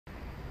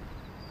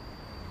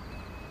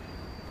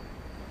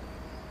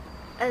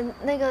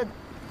那个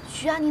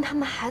徐佳妮他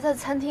们还在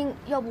餐厅，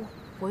要不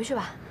回去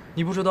吧？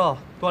你不知道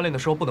锻炼的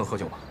时候不能喝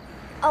酒吗？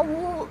啊，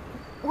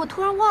我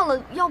突然忘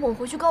了，要不我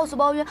回去告诉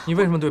包约。你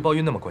为什么对包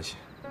约那么关心？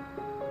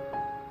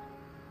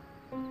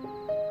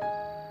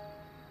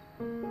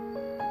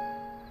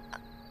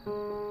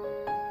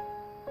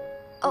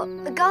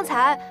刚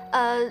才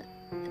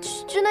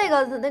吃那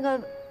个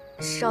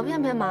苕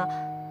片片嘛，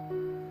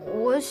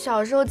我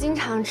小时候经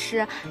常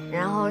吃，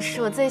然后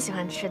是我最喜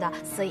欢吃的，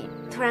所以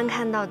突然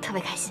看到特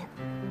别开心。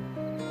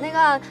那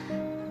个，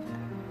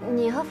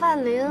你和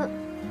范林，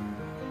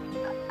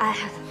哎呀，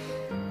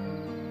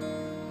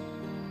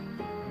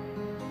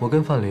我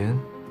跟范林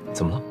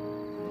怎么了？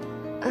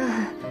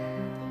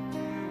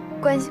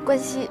关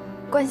系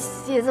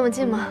也这么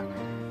近吗？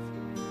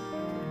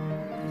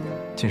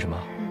近什么？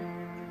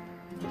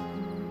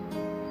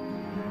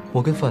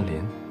我跟范林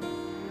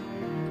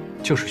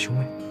就是兄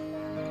妹，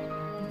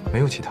没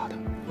有其他的。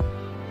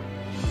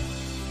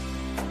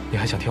你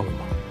还想跳舞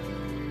吗？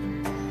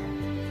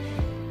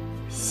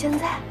现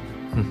在？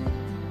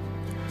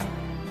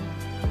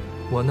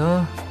我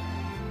呢，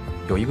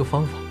有一个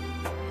方法，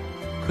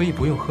可以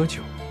不用喝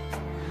酒，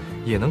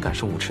也能感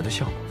受舞池的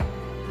效果。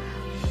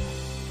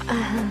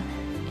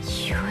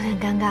有点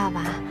尴尬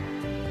吧？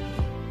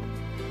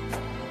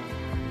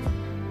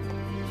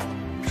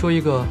说一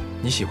个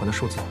你喜欢的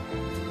数字。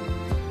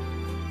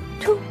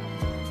2。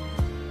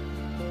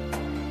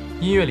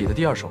音乐里的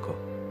第2首歌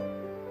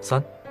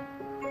，3、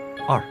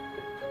2、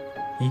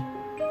1。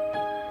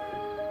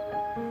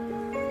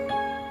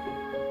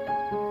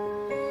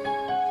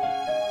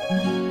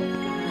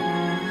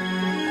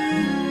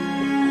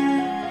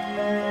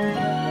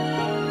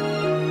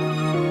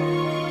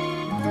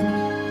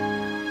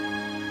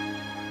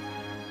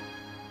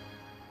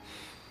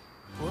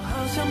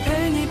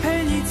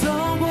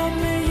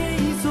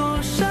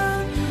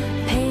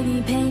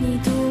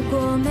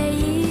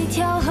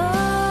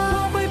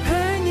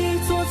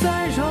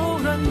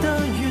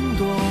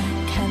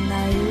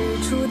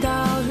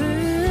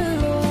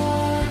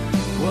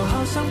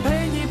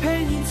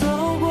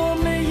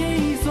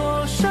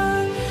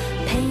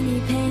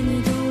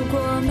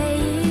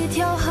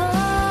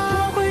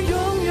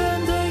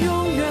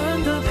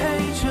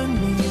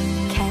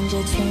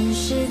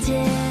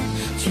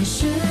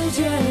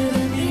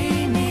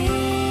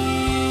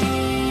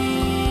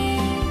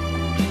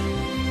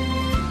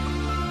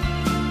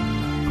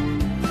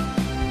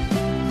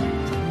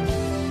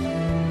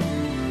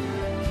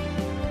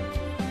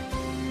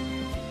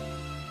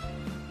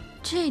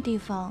这地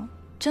方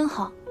真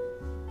好，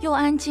又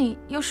安静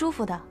又舒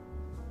服的。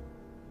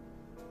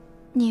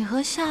你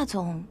和夏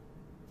总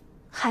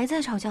还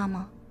在吵架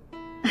吗？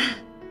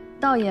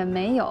倒也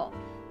没有，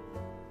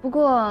不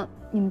过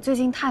你们最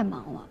近太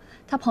忙了，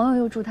他朋友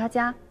又住他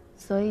家，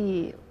所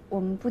以我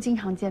们不经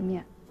常见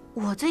面。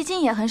我最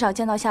近也很少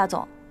见到夏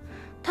总，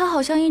他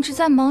好像一直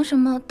在忙什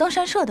么登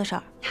山社的事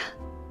儿。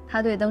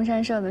他对登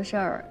山社的事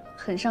儿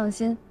很上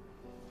心。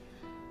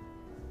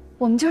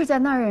我们就是在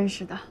那儿认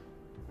识的，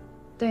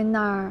对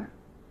那儿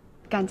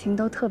感情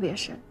都特别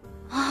深。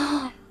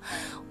啊，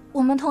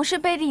我们同事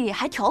背地里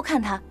还调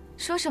侃他，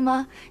说什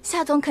么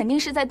夏总肯定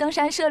是在登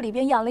山社里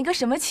边养了一个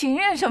什么情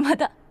人什么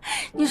的，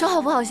你说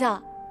好不好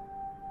笑？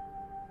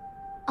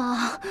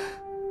啊，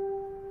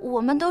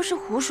我们都是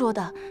胡说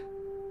的，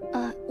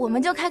我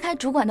们就开开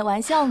主管的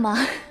玩笑嘛。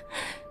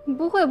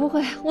不会不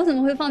会，我怎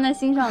么会放在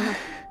心上呢？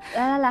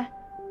来来来，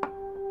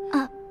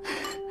啊，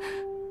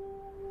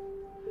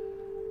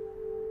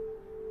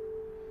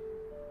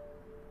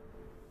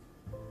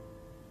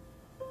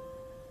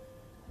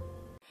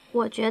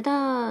我觉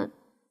得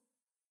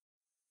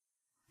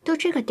都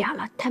这个点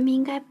了，他们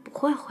应该不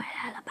会回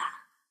来了吧？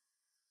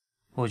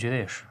我觉得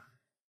也是。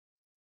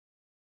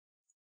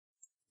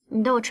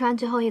你等我吃完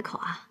最后一口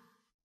啊。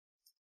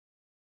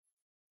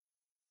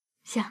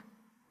行，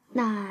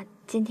那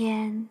今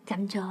天咱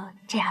们就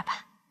这样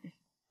吧。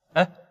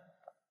哎，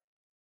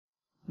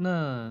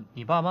那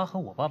你爸妈和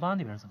我爸妈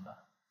那边怎么办？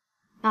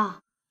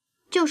啊，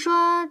就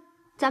说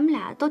咱们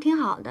俩都挺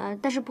好的，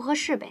但是不合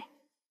适呗。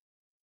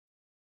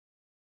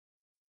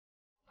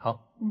好，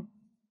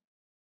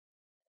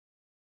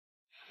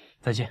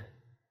再见。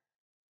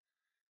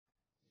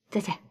再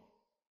见。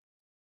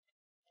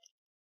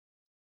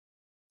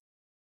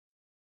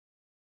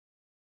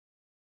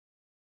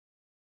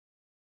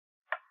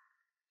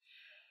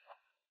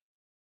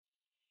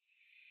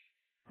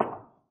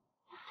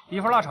一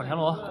份辣炒田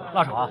螺，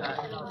辣炒啊！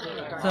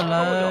再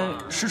来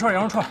10串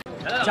羊肉串，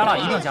加辣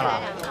一定要加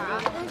辣。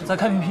再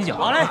开瓶啤酒。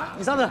好嘞，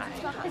你上子。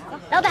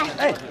老板，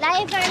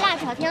来一份辣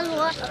炒田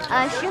螺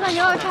，10个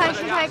牛肉串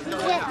，10串鸡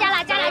心，加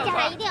辣加辣加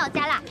辣，一定要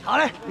加辣。好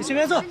嘞，你随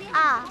便做。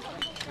啊。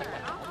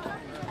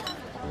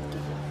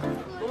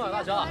多买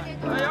辣椒啊！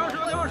哎，羊肉10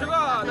个，牛肉10个，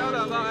再有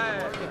2个，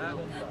哎。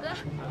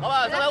老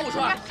板，再来5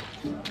串。哎，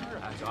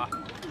小二。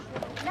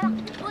来了，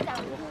多加。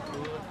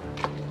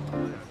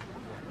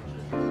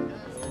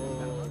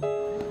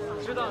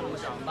知道你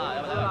想吧，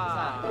要不然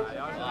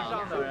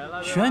上等人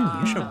了。选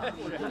你是吧？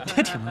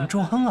也挺能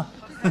装啊。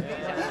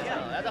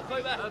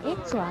别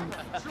装。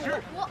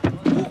15。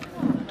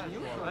来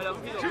2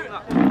瓶啤酒瓶子。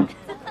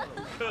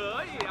可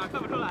以啊，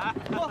看不出来。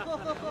喝。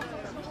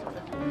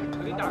我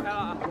给你打开了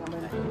啊。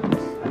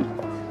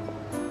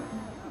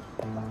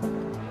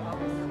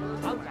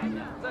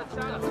再加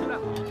点鸡蛋，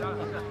加点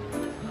鸡蛋。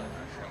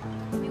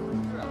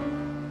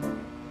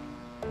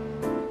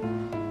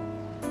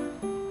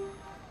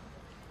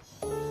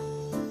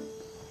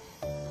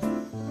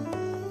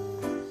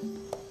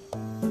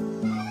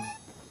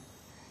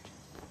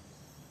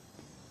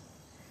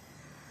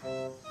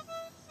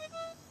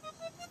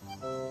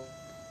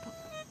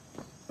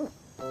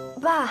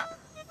 爸，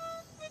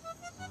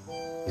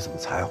你怎么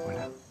才回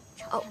来？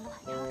哦，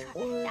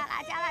加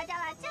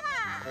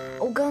啦！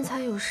我刚才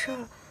有事儿。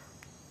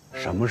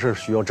什么事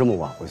需要这么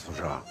晚回宿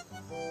舍？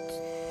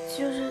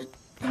就是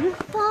林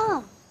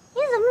峰，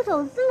你怎么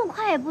走这么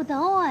快也不等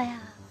我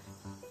呀？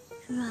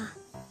叔叔，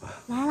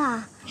来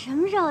了，什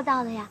么时候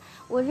到的呀？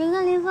我这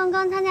跟林峰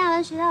刚参加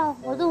完学校的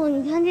活动，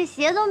你看这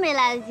鞋都没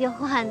来得及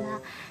换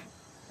呢。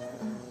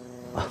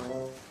啊，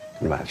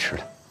你买了吃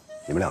的，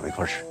你们2个一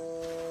块吃。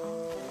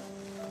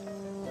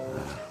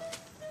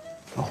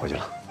 我回去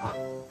了啊！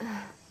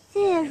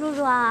谢谢叔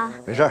叔啊，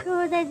没事。叔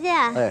叔再见。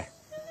哎，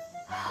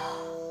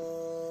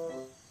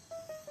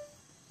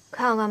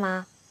看我干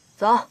嘛？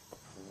走。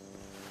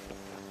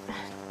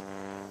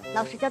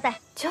老实交代。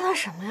交代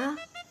什么呀？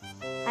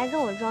还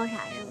跟我装傻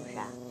是不是？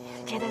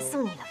这袋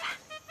送你的吧，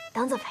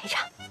当做赔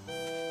偿。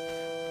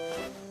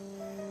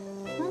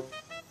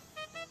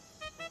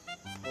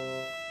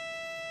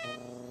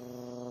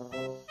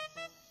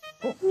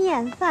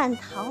面泛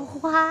桃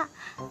花，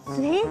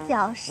嘴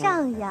角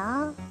上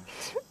扬。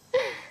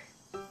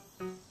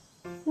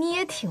你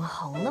也挺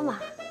红的嘛，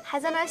还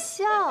在那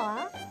笑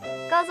啊？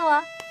告诉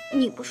我，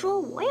你不说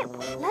我也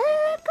不说。来，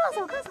告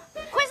诉我，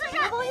回宿舍。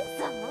你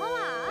怎么了嘛？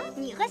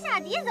你和夏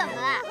迪怎么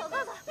了？告诉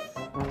我。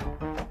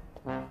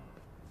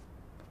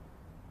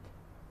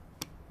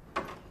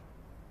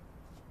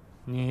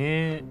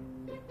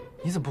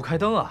你怎么不开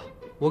灯啊？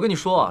我跟你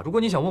说啊，如果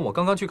你想问我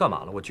刚刚去干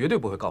嘛了，我绝对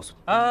不会告诉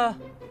你。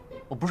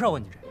我不是要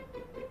问你这个，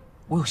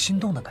我有心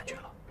动的感觉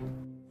了，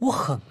我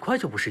很快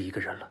就不是一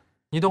个人了。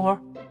你等会儿，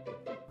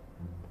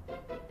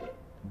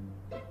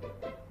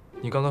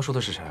你刚刚说的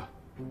是谁啊？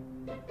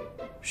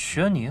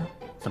雪妮啊，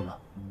怎么了？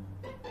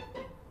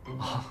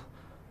啊，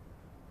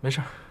没事。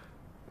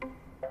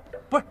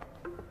不是，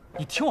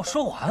你听我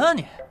说完啊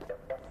你。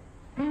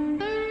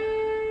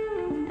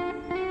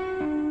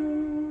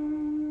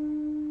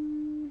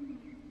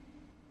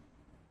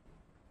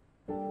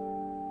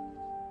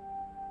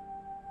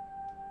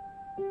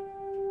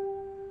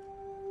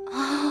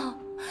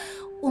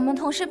我们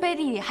同事背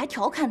地里还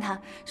调侃他，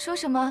说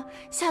什么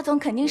夏总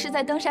肯定是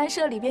在登山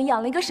社里边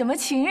养了一个什么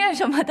情人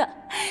什么的，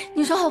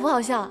你说好不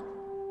好笑？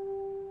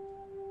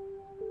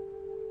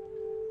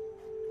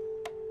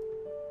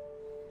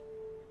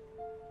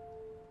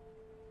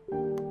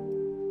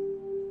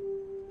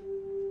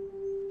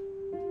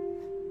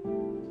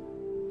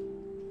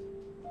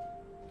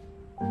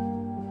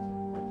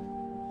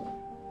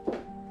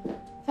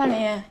范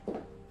林，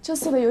这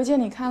次的邮件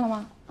你看了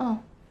吗？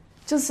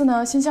这次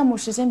呢，新项目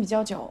时间比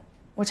较久，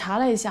我查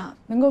了一下，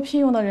能够聘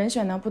用的人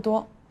选呢不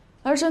多，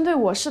而针对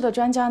我市的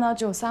专家呢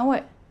只有3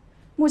位，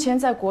目前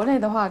在国内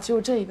的话只有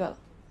这一个了。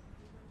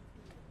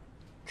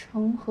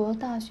成和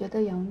大学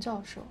的杨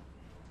教授。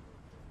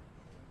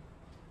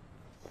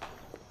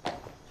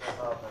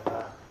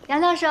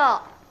杨教授，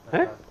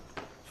哎，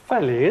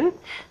范林，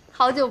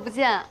好久不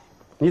见。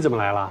你怎么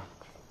来了？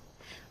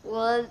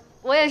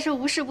我也是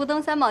无事不登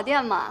三宝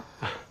殿嘛。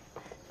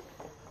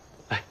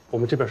来，我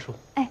们这边说。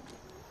哎，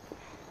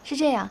是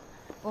这样，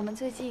我们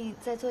最近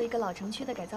在做一个老城区的改造。